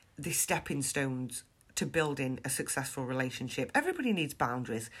rejection. They're stepping stones to building a successful relationship. Everybody needs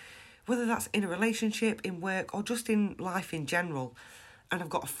boundaries, whether that's in a relationship, in work, or just in life in general. And I've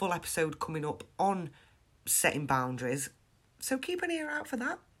got a full episode coming up on setting boundaries, so keep an ear out for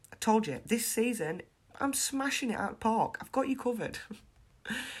that. I told you, this season, I'm smashing it out of the park. I've got you covered.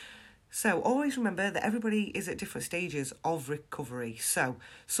 So always remember that everybody is at different stages of recovery. So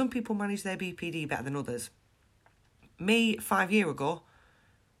some people manage their BPD better than others. Me, 5 years ago,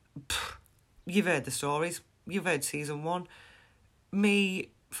 you've heard the stories. You've heard season 1.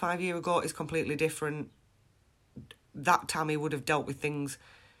 Me, 5 years ago, is completely different. That Tammy would have dealt with things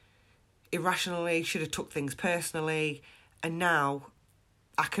irrationally, should have took things personally, and now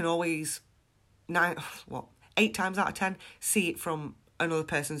I can always, 8 times out of 10, see it from another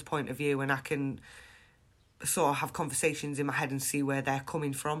person's point of view, and I can sort of have conversations in my head and see where they're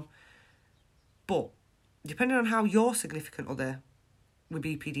coming from. But depending on how your significant other with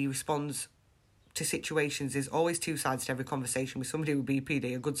BPD responds to situations, there's always 2 sides to every conversation with somebody with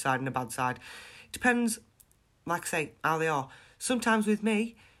BPD, a good side and a bad side. It depends, like I say, how they are. Sometimes with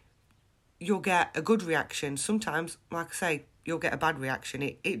me, you'll get a good reaction. Sometimes, like I say, you'll get a bad reaction.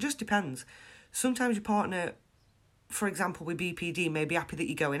 It just depends. Sometimes your partner, for example, with BPD, may be happy that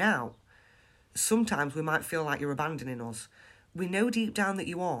you're going out. Sometimes we might feel like you're abandoning us. We know deep down that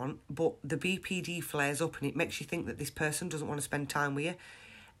you aren't, but the BPD flares up and it makes you think that this person doesn't want to spend time with you.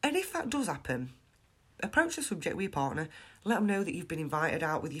 And if that does happen, approach the subject with your partner, let them know that you've been invited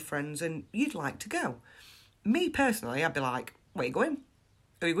out with your friends and you'd like to go. Me personally, I'd be like, where are you going?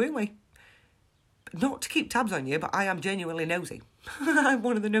 Who are you going with? Not to keep tabs on you, but I am genuinely nosy. I'm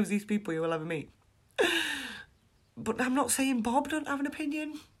one of the nosiest people you will ever meet. But I'm not saying Bob don't have an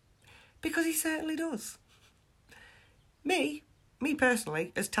opinion, because he certainly does. Me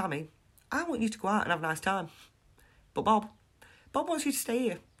personally, as Tammy, I want you to go out and have a nice time. But Bob wants you to stay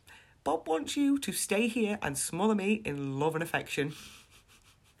here. Bob wants you to stay here and smother me in love and affection.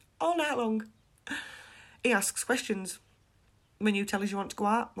 All night long. He asks questions when you tell us you want to go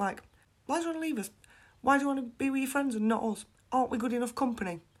out, like, why do you want to leave us? Why do you want to be with your friends and not us? Aren't we good enough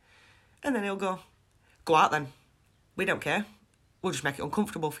company? And then he'll go out then. We don't care. We'll just make it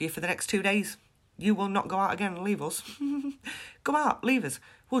uncomfortable for you for the next 2 days. You will not go out again and leave us. Go out, leave us.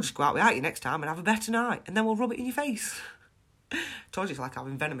 We'll just go out without you next time and have a better night, and then we'll rub it in your face. Told you it's like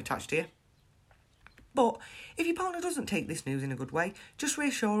having venom attached to you. But if your partner doesn't take this news in a good way, just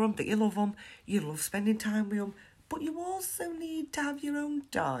reassure them that you love them, you love spending time with them, but you also need to have your own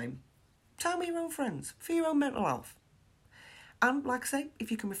time. Time with your own friends, for your own mental health. And, like I say, if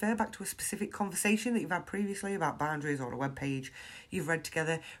you can refer back to a specific conversation that you've had previously about boundaries or a webpage you've read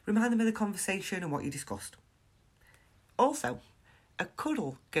together, remind them of the conversation and what you discussed. Also, a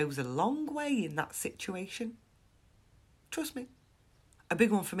cuddle goes a long way in that situation. Trust me. A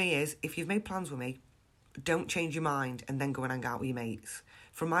big one for me is, if you've made plans with me, don't change your mind and then go and hang out with your mates.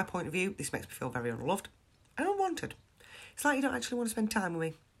 From my point of view, this makes me feel very unloved and unwanted. It's like you don't actually want to spend time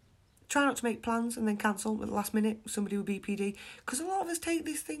with me. Try not to make plans and then cancel at the last minute with somebody with BPD, because a lot of us take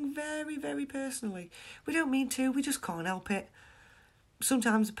this thing very, very personally. We don't mean to, we just can't help it.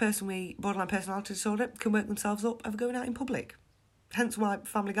 Sometimes a person with borderline personality disorder can work themselves up over going out in public. Hence why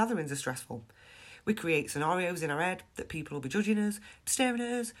family gatherings are stressful. We create scenarios in our head that people will be judging us, staring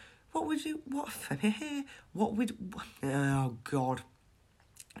at us. What would you... What would... Oh, God.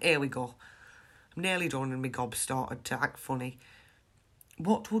 Here we go. I'm nearly done and my gob started to act funny.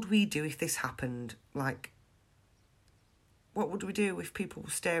 What would we do if this happened? Like, what would we do if people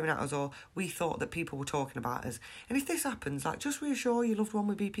were staring at us or we thought that people were talking about us? And if this happens, like, just reassure your loved one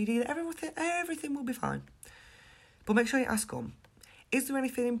with BPD that everything will be fine. But make sure you ask them, is there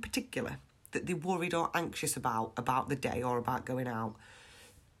anything in particular that they're worried or anxious about the day or about going out?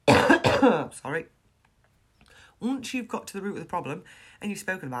 Sorry. Once you've got to the root of the problem and you've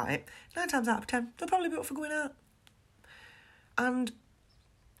spoken about it, 9 times out of 10, they'll probably be up for going out. And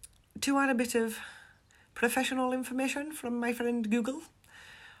to add a bit of professional information from my friend Google.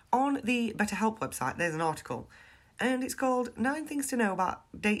 On the BetterHelp website, there's an article, and it's called 9 Things to Know About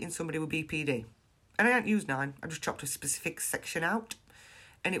Dating Somebody with BPD. And I hadn't used 9, I just chopped a specific section out,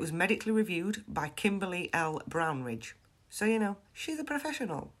 and it was medically reviewed by Kimberly L. Brownridge. So, you know, she's a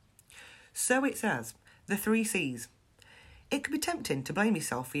professional. So it says, the 3 C's. It can be tempting to blame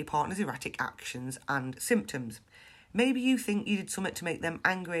yourself for your partner's erratic actions and symptoms. Maybe you think you did something to make them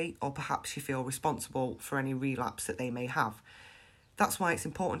angry, or perhaps you feel responsible for any relapse that they may have. That's why it's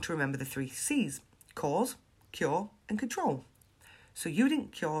important to remember the 3 C's. Cause, cure, and control. So you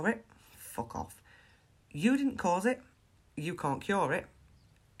didn't cure it, fuck off. You didn't cause it, you can't cure it,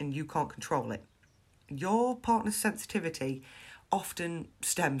 and you can't control it. Your partner's sensitivity often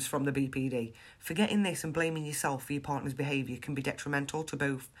stems from the BPD. Forgetting this and blaming yourself for your partner's behaviour can be detrimental to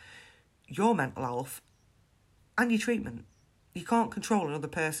both your mental health and your treatment. You can't control another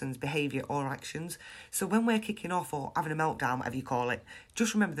person's behaviour or actions. So when we're kicking off or having a meltdown, whatever you call it,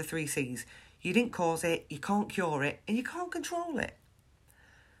 just remember the 3 C's. You didn't cause it, you can't cure it, and you can't control it.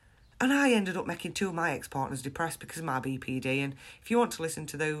 And I ended up making 2 of my ex-partners depressed because of my BPD. And if you want to listen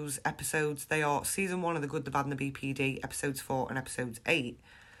to those episodes, they are Season 1 of The Good, the Bad and the BPD, Episodes 4 and Episodes 8.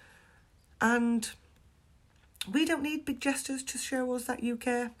 And we don't need big gestures to show us that you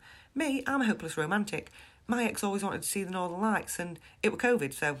care. Me, I'm a hopeless romantic. My ex always wanted to see the Northern Lights, and it was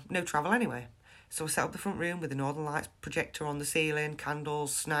COVID, so no travel anyway. So I set up the front room with the Northern Lights projector on the ceiling,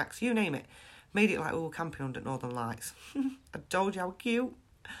 candles, snacks, you name it. Made it like we were camping under Northern Lights. I told you how cute.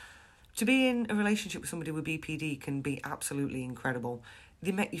 To be in a relationship with somebody with BPD can be absolutely incredible.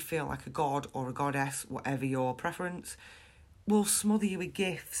 They make you feel like a god or a goddess, whatever your preference. Will smother you with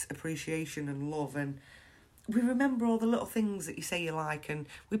gifts, appreciation and love, and we remember all the little things that you say you like, and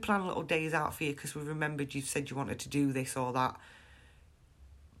we plan little days out for you because we remembered you said you wanted to do this or that.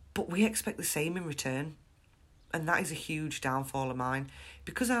 But we expect the same in return, and that is a huge downfall of mine.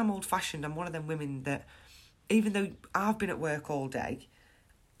 Because I'm old-fashioned, I'm one of them women that, even though I've been at work all day,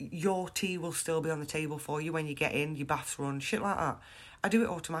 your tea will still be on the table for you when you get in, your bath's run, shit like that. I do it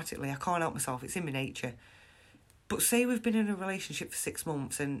automatically. I can't help myself. It's in my nature. But say we've been in a relationship for 6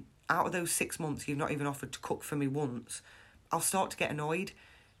 months, and out of those 6 months you've not even offered to cook for me once, I'll start to get annoyed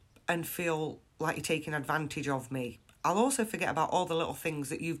and feel like you're taking advantage of me. I'll also forget about all the little things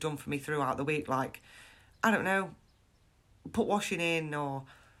that you've done for me throughout the week, like, I don't know, put washing in or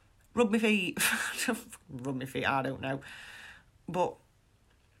rub my feet. Rub my feet, I don't know. But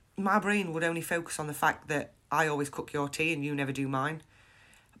my brain would only focus on the fact that I always cook your tea and you never do mine.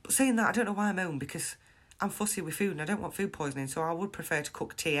 But saying that, I don't know why I moan, because I'm fussy with food and I don't want food poisoning, so I would prefer to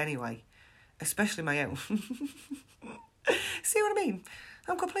cook tea anyway, especially my own. See what I mean?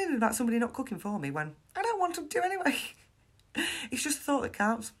 I'm complaining about somebody not cooking for me when I don't want them to anyway. It's just the thought that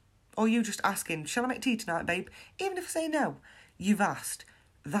counts. Or you just asking, shall I make tea tonight, babe? Even if I say no, you've asked.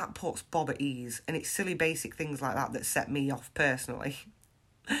 That puts Bob at ease, and it's silly basic things like that that set me off personally.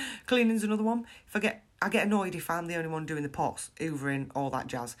 Cleaning's another one. I get annoyed if I'm the only one doing the pots, hoovering, all that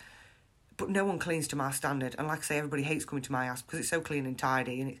jazz. But no one cleans to my standard, and like I say, everybody hates coming to my house because it's so clean and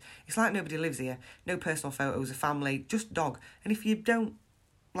tidy, and it's like nobody lives here. No personal photos, a family, just dog. And if you don't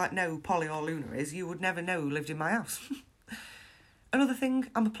know who Polly or Luna is, you would never know who lived in my house. Another thing,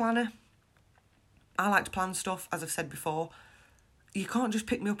 I'm a planner. I like to plan stuff, as I've said before. You can't just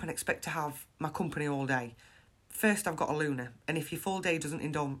pick me up and expect to have my company all day. First, I've got a Luna, and if your full day doesn't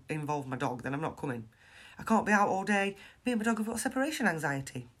involve my dog, then I'm not coming. I can't be out all day. Me and my dog have got separation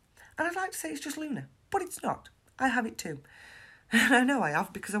anxiety. And I'd like to say it's just Luna, but it's not. I have it too. And I know I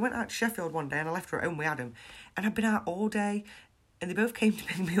have, because I went out to Sheffield one day and I left her at home with Adam, and I'd been out all day, and they both came to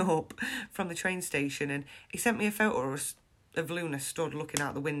pick me up from the train station, and he sent me a photo of Luna stood looking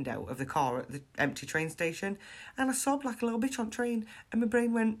out the window of the car at the empty train station, and I sobbed like a little bitch on train, and my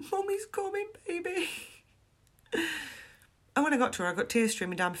brain went, Mummy's coming, baby. And when I got to her, I got tears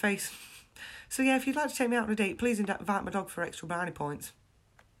streaming down my face. So yeah, if you'd like to take me out on a date, please invite my dog for extra brownie points.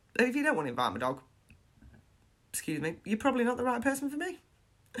 And if you don't want to invite my dog, excuse me, you're probably not the right person for me.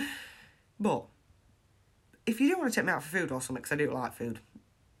 But if you do want to take me out for food or something, because I do like food,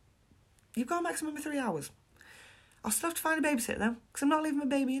 you've got a maximum of 3 hours. I'll still have to find a babysitter then, because I'm not leaving my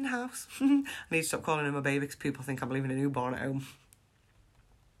baby in the house. I need to stop calling him a baby because people think I'm leaving a newborn at home.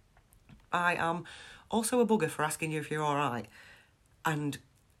 I am also a bugger for asking you if you're alright. And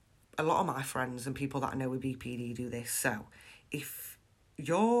a lot of my friends and people that I know with BPD do this. So if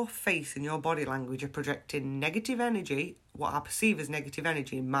your face and your body language are projecting negative energy, what I perceive as negative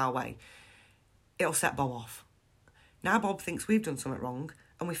energy in my way, it'll set Bob off. Now Bob thinks we've done something wrong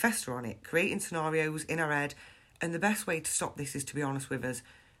and we fester on it, creating scenarios in our head. And the best way to stop this is to be honest with us.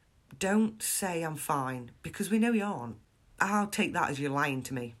 Don't say I'm fine, because we know you aren't. I'll take that as you're lying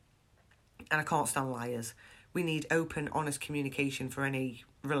to me. And I can't stand liars. We need open, honest communication for any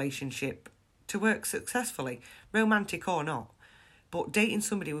relationship to work successfully, romantic or not. But dating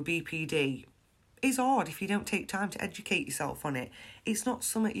somebody with BPD is hard if you don't take time to educate yourself on it. It's not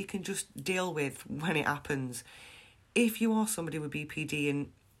something you can just deal with when it happens. If you are somebody with BPD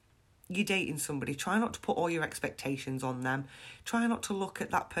and you're dating somebody, try not to put all your expectations on them. Try not to look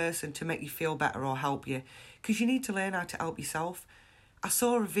at that person to make you feel better or help you, because you need to learn how to help yourself. I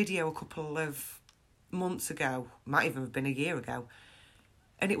saw a video a couple of months ago, might even have been a year ago,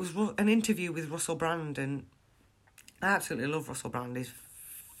 and it was an interview with Russell Brand, and I absolutely love Russell Brand. He's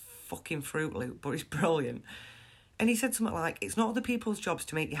fucking Fruit Loop, but he's brilliant. And he said something like, it's not other people's jobs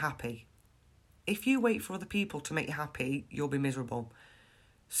to make you happy. If you wait for other people to make you happy, you'll be miserable.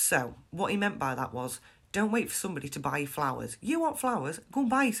 So, what he meant by that was, don't wait for somebody to buy you flowers. You want flowers? Go and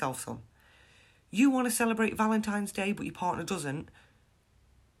buy yourself some. You want to celebrate Valentine's Day, but your partner doesn't?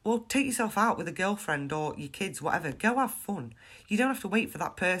 Well, take yourself out with a girlfriend or your kids, whatever. Go have fun. You don't have to wait for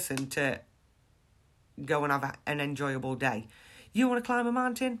that person to go and have an enjoyable day. You want to climb a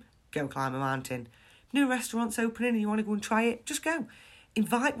mountain? Go climb a mountain. New restaurant's opening and you want to go and try it? Just go.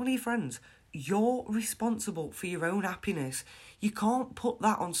 Invite one of your friends. You're responsible for your own happiness. You can't put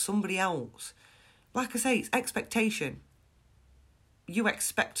that on somebody else. Like I say, it's expectation. You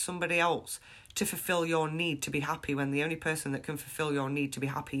expect somebody else to fulfill your need to be happy when the only person that can fulfill your need to be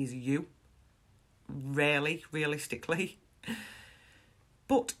happy is you. Rarely, realistically.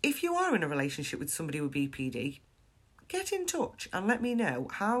 But if you are in a relationship with somebody with BPD, get in touch and let me know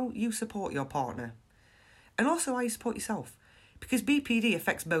how you support your partner. And also how you support yourself. Because BPD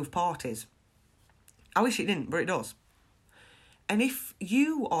affects both parties. I wish it didn't, but it does. And if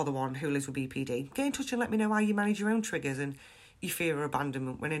you are the one who lives with BPD, get in touch and let me know how you manage your own triggers and your fear of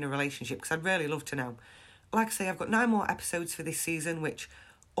abandonment when in a relationship, because I'd really love to know. Like I say, I've got 9 more episodes for this season, which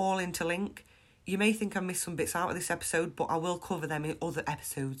all interlink. You may think I missed some bits out of this episode, but I will cover them in other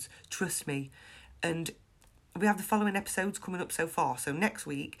episodes, trust me. And we have the following episodes coming up so far. So next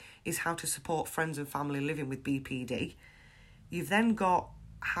week is how to support friends and family living with BPD. You've then got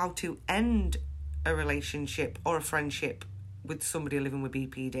how to end a relationship or a friendship with somebody living with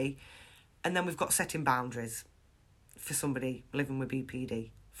BPD. And then we've got setting boundaries for somebody living with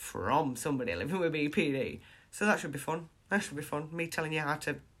BPD. From somebody living with BPD. So that should be fun. That should be fun. Me telling you how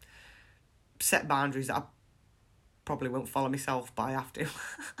to set boundaries that I probably won't follow myself, but I have to.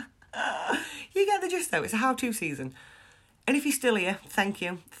 You get the gist though. It's a how-to season. And if you're still here, thank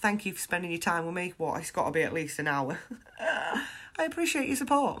you. Thank you for spending your time with me. What, it's got to be at least an hour. I appreciate your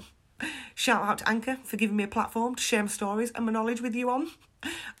support. Shout out to Anchor for giving me a platform to share my stories and my knowledge with you on.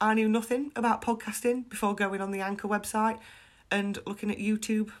 I knew nothing about podcasting before going on the Anchor website and looking at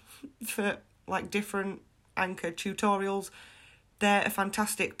YouTube for like different Anchor tutorials. They're a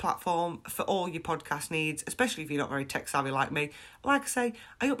fantastic platform for all your podcast needs, especially if you're not very tech savvy like me. Like I say,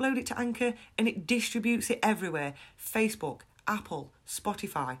 I upload it to Anchor and it distributes it everywhere. Facebook, Apple,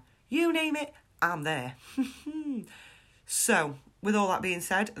 Spotify, you name it, I'm there. So, with all that being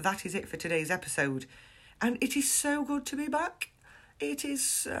said, that is it for today's episode. And it is so good to be back. It is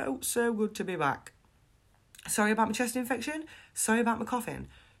so good to be back. Sorry about my chest infection. Sorry about my coughing.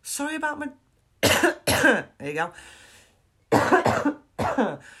 Sorry about my... There you go.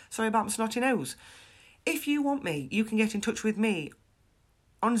 Sorry about my snotty nose. If you want me, you can get in touch with me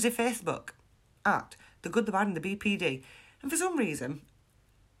on the Facebook at The Good, The Bad and The BPD. And for some reason,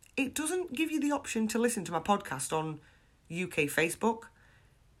 it doesn't give you the option to listen to my podcast on UK Facebook.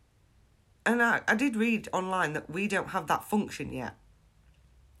 And I did read online that we don't have that function yet.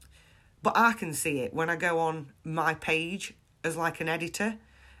 But I can see it when I go on my page as like an editor.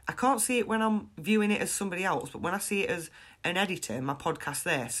 I can't see it when I'm viewing it as somebody else, but when I see it as an editor, my podcast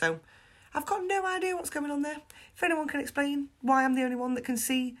there. So I've got no idea what's going on there. If anyone can explain why I'm the only one that can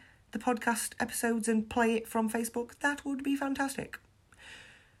see the podcast episodes and play it from Facebook, that would be fantastic.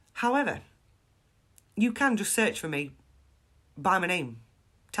 However, you can just search for me by my name,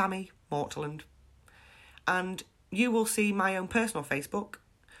 Tammy Mortland, and you will see my own personal Facebook.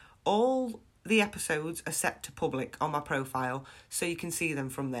 All the episodes are set to public on my profile, so you can see them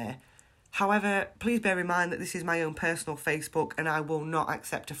from there. However, please bear in mind that this is my own personal Facebook and I will not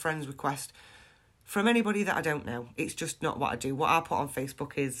accept a friend's request from anybody that I don't know. It's just not what I do. What I put on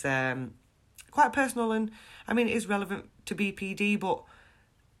Facebook is quite personal and, I mean, it is relevant to BPD, but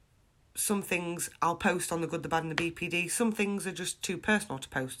some things I'll post on The Good, The Bad and The BPD. Some things are just too personal to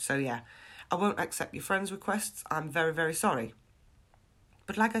post, so yeah. I won't accept your friends' requests. I'm very, very sorry.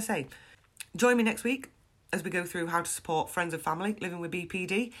 But like I say, join me next week as we go through how to support friends and family living with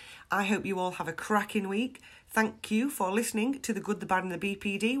BPD. I hope you all have a cracking week. Thank you for listening to The Good, the Bad and the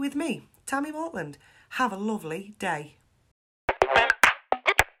BPD with me, Tammy Mortland. Have a lovely day.